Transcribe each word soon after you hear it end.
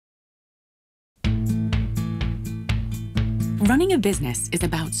Running a business is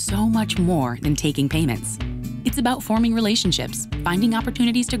about so much more than taking payments. It's about forming relationships, finding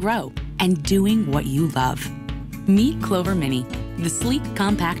opportunities to grow, and doing what you love. Meet Clover Mini, the sleek,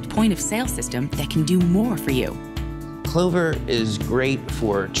 compact point-of-sale system that can do more for you. Clover is great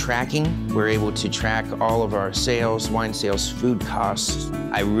for tracking. We're able to track all of our sales, wine sales, food costs.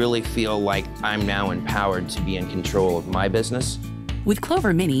 I really feel like I'm now empowered to be in control of my business. With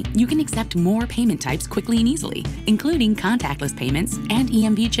Clover Mini, you can accept more payment types quickly and easily, including contactless payments and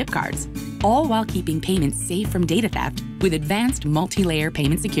EMV chip cards, all while keeping payments safe from data theft with advanced multi-layer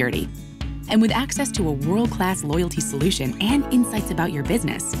payment security. And with access to a world-class loyalty solution and insights about your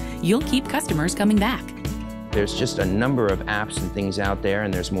business, you'll keep customers coming back. There's just a number of apps and things out there,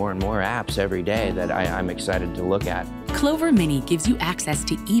 and there's more and more apps every day that I'm excited to look at. Clover Mini gives you access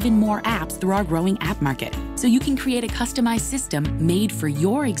to even more apps through our growing app market, so you can create a customized system made for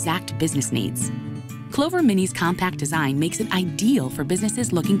your exact business needs. Clover Mini's compact design makes it ideal for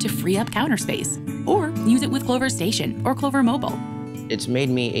businesses looking to free up counter space, or use it with Clover Station or Clover Mobile. It's made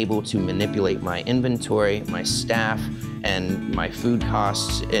me able to manipulate my inventory, my staff, and my food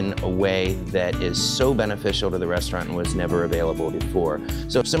costs in a way that is so beneficial to the restaurant and was never available before.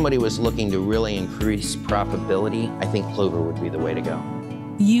 So if somebody was looking to really increase profitability, I think Clover would be the way to go.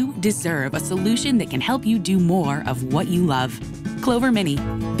 You deserve a solution that can help you do more of what you love. Clover Mini.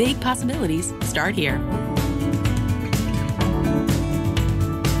 Big possibilities start here.